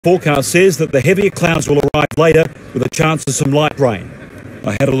Forecast says that the heavier clouds will arrive later with a chance of some light rain.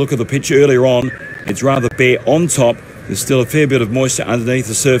 I had a look at the picture earlier on. It's rather bare on top. There's still a fair bit of moisture underneath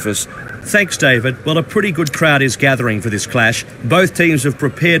the surface. Thanks, David. Well, a pretty good crowd is gathering for this clash. Both teams have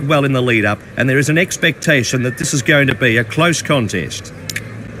prepared well in the lead-up, and there is an expectation that this is going to be a close contest.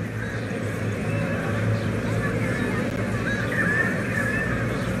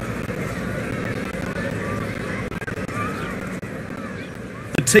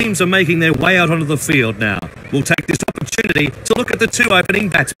 The teams are making their way out onto the field now. We'll take this opportunity to look at the two opening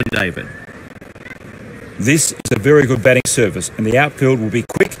batsmen, David. This is a very good batting service, and the outfield will be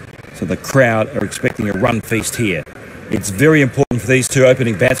quick, so the crowd are expecting a run feast here. It's very important for these two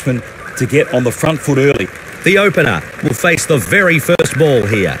opening batsmen to get on the front foot early. The opener will face the very first ball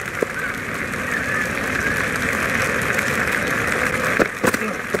here.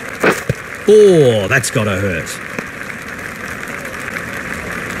 Oh, that's got to hurt.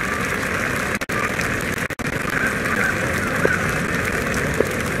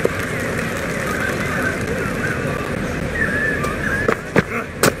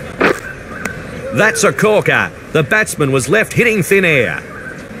 That's a corker. The batsman was left hitting thin air.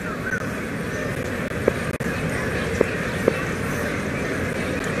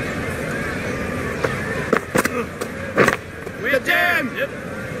 We're jammed.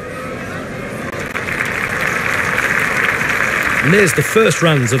 And there's the first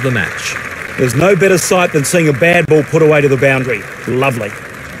runs of the match. There's no better sight than seeing a bad ball put away to the boundary. Lovely.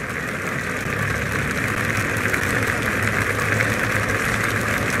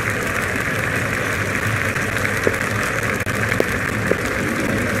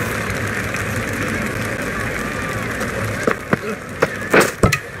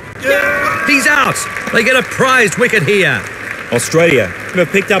 He's out. They get a prized wicket here. Australia have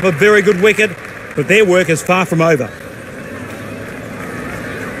picked up a very good wicket, but their work is far from over.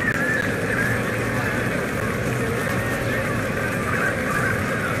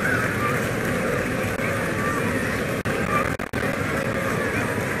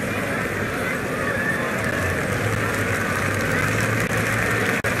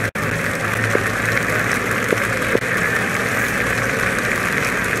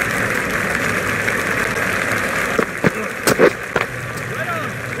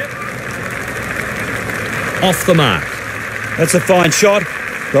 Off the mark. That's a fine shot.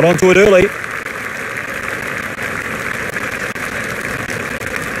 Got onto it early.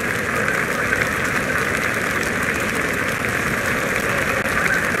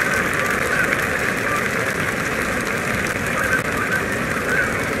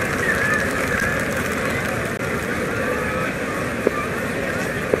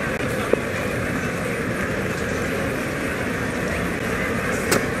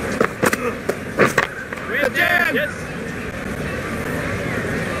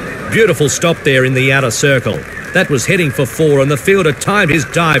 Beautiful stop there in the outer circle. That was heading for 4 and the fielder timed his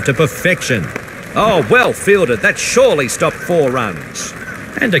dive to perfection. Oh, well fielded. That surely stopped 4 runs.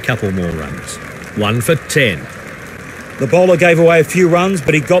 And a couple more runs. 1 for 10. The bowler gave away a few runs,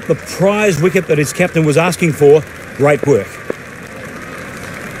 but he got the prize wicket that his captain was asking for. Great work.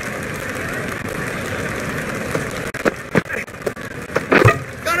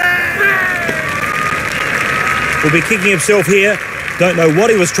 Will be kicking himself here. Don't know what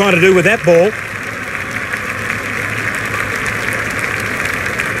he was trying to do with that ball.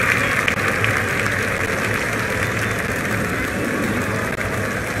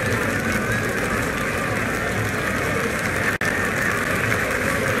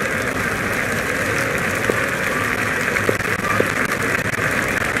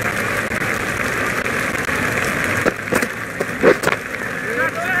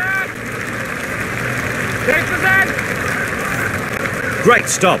 Great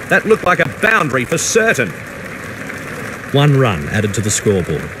stop. That looked like a boundary for certain. 1 run added to the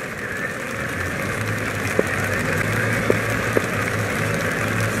scoreboard.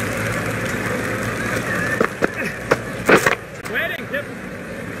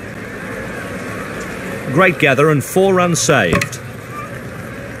 Great gather and 4 runs saved.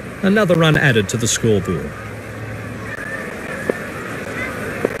 Another run added to the scoreboard.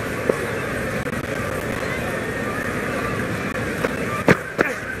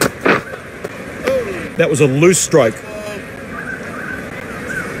 That was a loose stroke.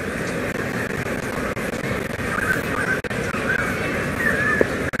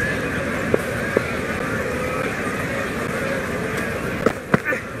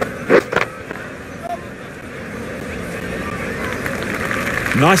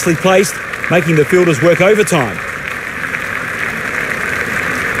 Nicely placed, making the fielders work overtime.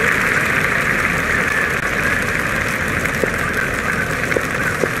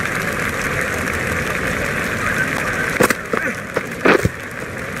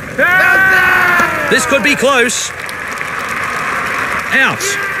 This could be close. Out.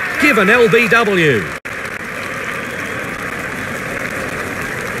 Give an LBW.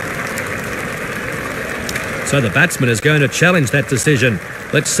 So the batsman is going to challenge that decision.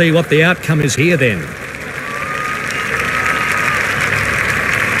 Let's see what the outcome is here then.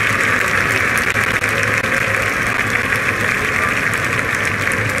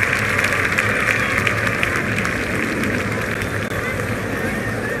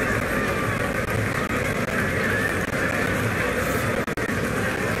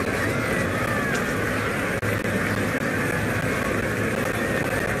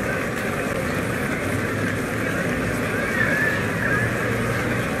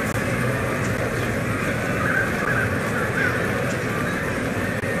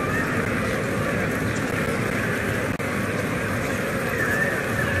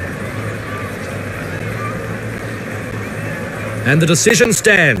 And the decision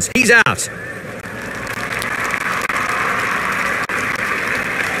stands. He's out.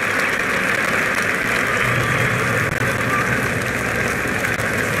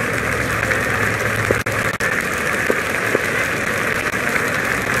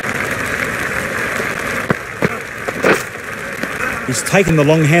 He's taken the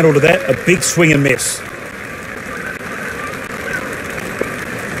long handle to that, a big swing and miss.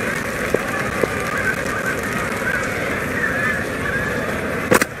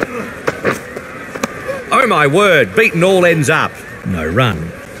 Oh my word, beaten all ends up. No run.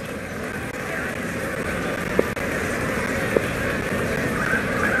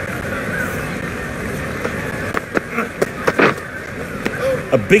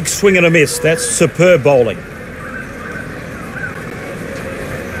 A big swing and a miss. That's superb bowling.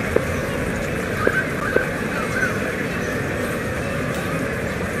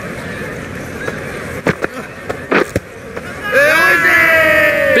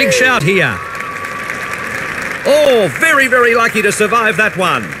 Big shout here. Oh, very, very lucky to survive that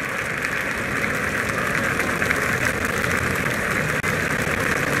one.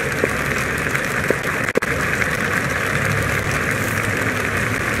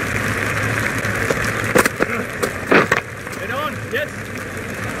 Get on, yes.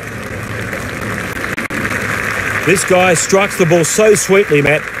 This guy strikes the ball so sweetly,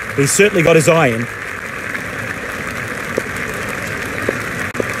 Matt. He's certainly got his eye in.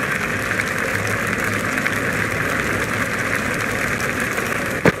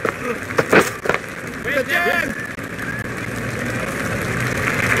 We're jammed.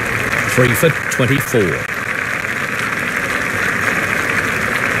 3 for 24.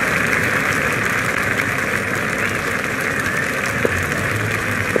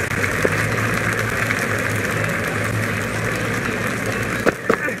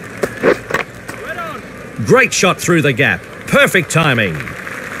 Great shot through the gap. Perfect timing.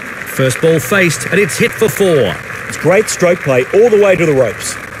 First ball faced and it's hit for 4. It's great stroke play all the way to the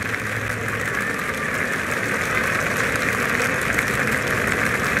ropes.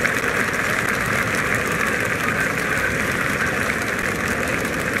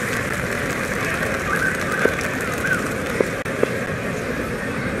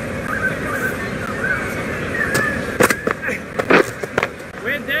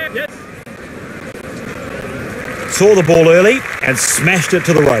 We're jammed, yes. Saw the ball early and smashed it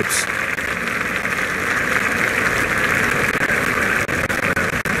to the ropes.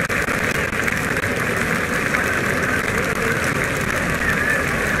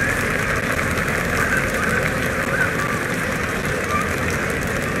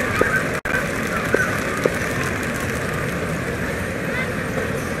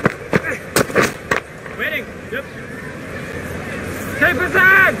 Waiting, yep. Keep us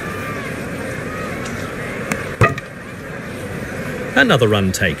on! Another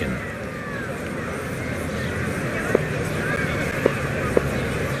run taken.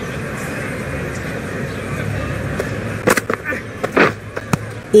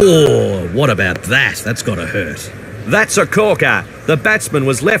 Oh, what about that? That's got to hurt. That's a corker. The batsman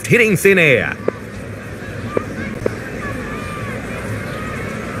was left hitting thin air.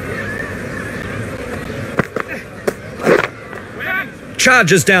 Waiting.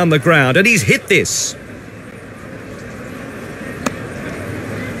 Charges down the ground and he's hit this.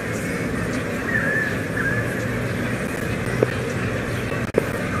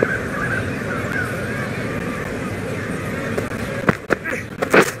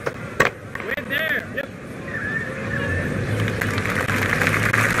 We're there, yep.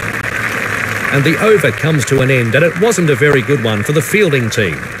 And the over comes to an end, and it wasn't a very good one for the fielding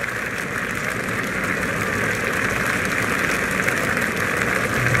team.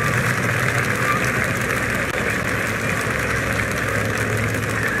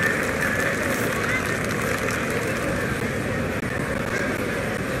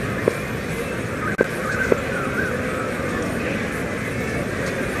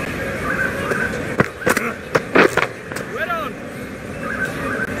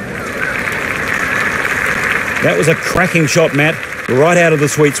 That was a cracking shot, Matt, right out of the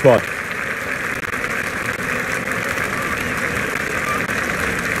sweet spot.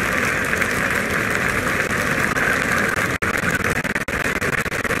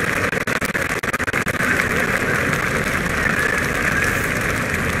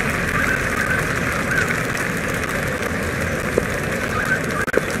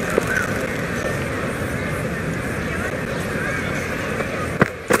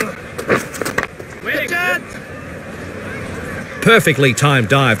 Perfectly timed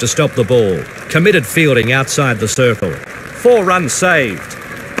dive to stop the ball. Committed fielding outside the circle. 4 runs saved.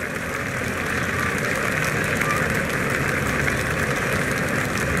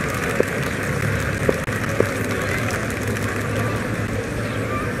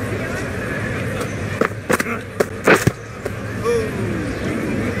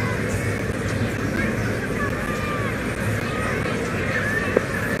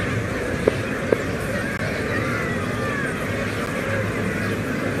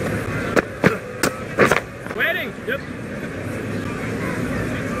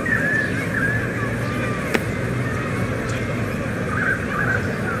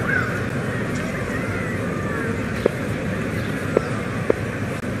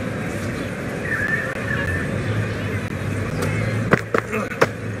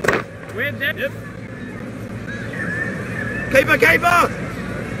 Keeper, keeper!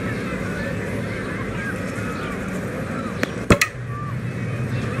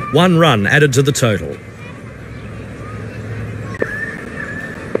 One run added to the total.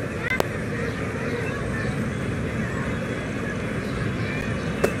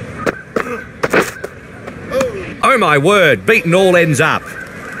 Oh my word, beaten all ends up.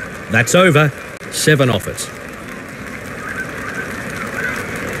 That's over. 7 off it.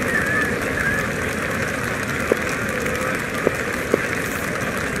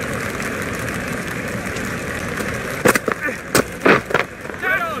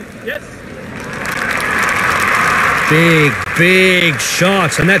 Big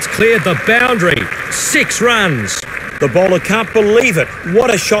shot, and that's cleared the boundary. 6 runs. The bowler can't believe it.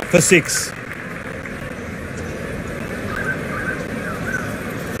 What a shot for 6.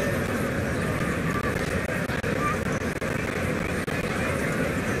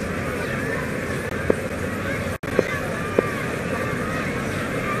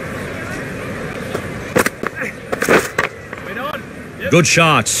 Good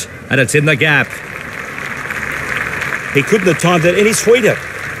shot, and it's in the gap. He couldn't have timed it any sweeter.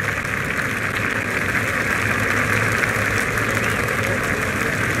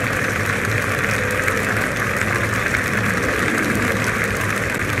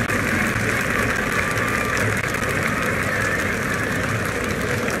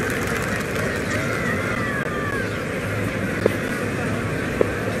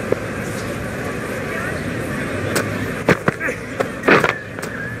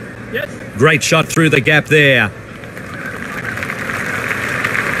 Great shot through the gap there.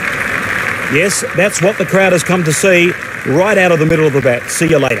 Yes, that's what the crowd has come to see, right out of the middle of the bat. See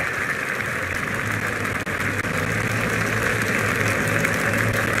you later.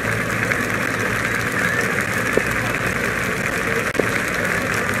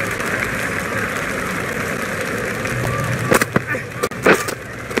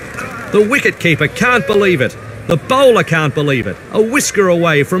 The wicketkeeper can't believe it. The bowler can't believe it. A whisker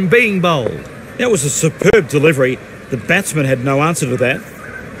away from being bowled. That was a superb delivery. The batsman had no answer to that.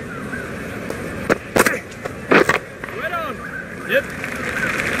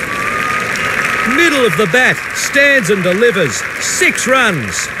 Middle of the bat, stands and delivers. 6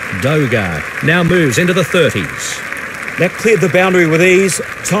 runs. Dogar now moves into the 30s. That cleared the boundary with ease,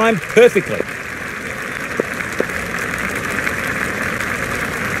 timed perfectly.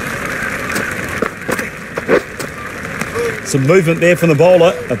 Some movement there from the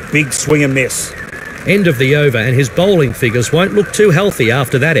bowler, a big swing and miss. End of the over, and his bowling figures won't look too healthy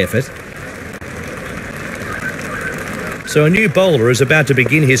after that effort. So a new bowler is about to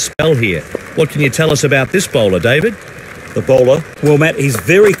begin his spell here. What can you tell us about this bowler, David? The bowler? Well, Matt, he's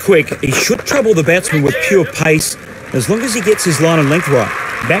very quick. He should trouble the batsman with pure pace, as long as he gets his line and length right.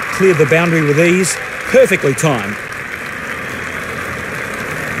 That cleared the boundary with ease, perfectly timed.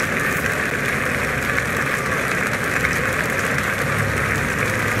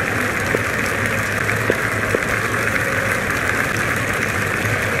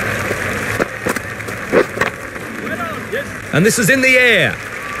 And this is in the air.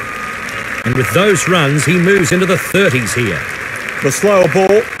 And with those runs, he moves into the 30s here. The slower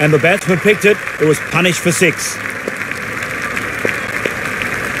ball, and the batsman picked it. It was punished for 6.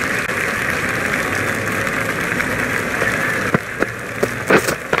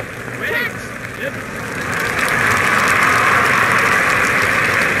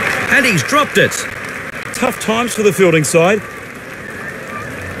 And he's dropped it. Tough times for the fielding side.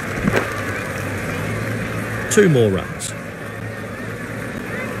 2 more runs.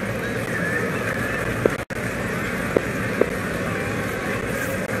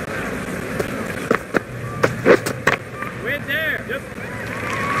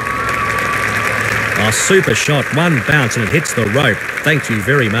 A super shot, one bounce and it hits the rope. Thank you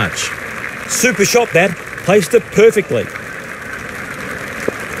very much. Super shot that. Placed it perfectly.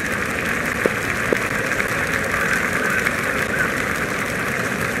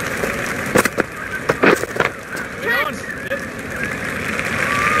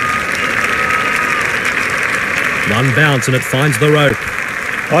 One bounce and it finds the rope.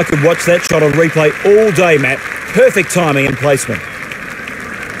 I could watch that shot on replay all day, Matt. Perfect timing and placement.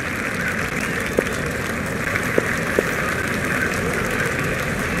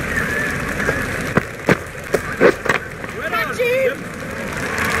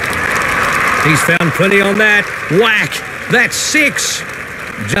 He's found plenty on that. Whack! That's 6.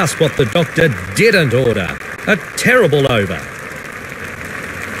 Just what the doctor didn't order. A terrible over.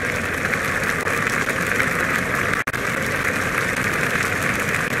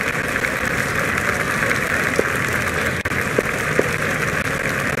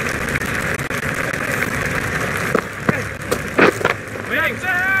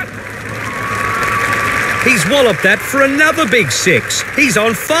 He's walloped that for another big 6. He's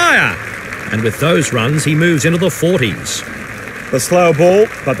on fire. And with those runs, he moves into the 40s. The slower ball,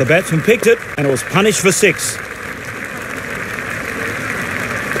 but the batsman picked it and it was punished for 6.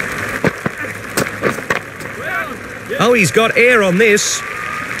 Oh, he's got air on this.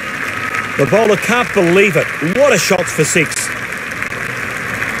 The bowler can't believe it. What a shot for 6.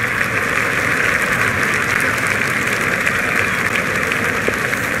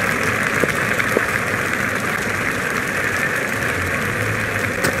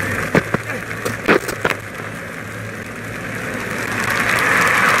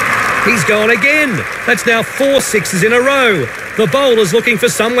 He's gone again. That's now 4 6s in a row. The bowler's looking for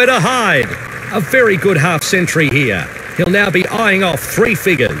somewhere to hide. A very good half century here. He'll now be eyeing off 3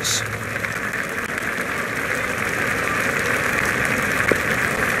 figures.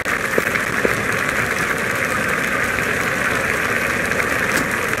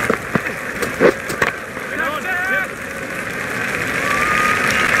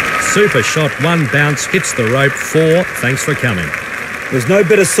 Super shot, 1 bounce, hits the rope, 4. Thanks for coming. There's no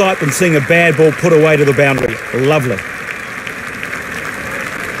better sight than seeing a bad ball put away to the boundary. Lovely.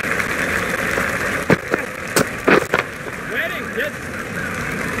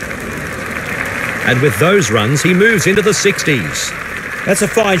 And with those runs, he moves into the 60s. That's a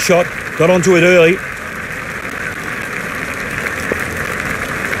fine shot. Got onto it early.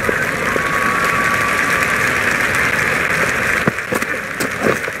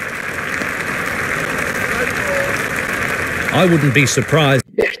 I wouldn't be surprised.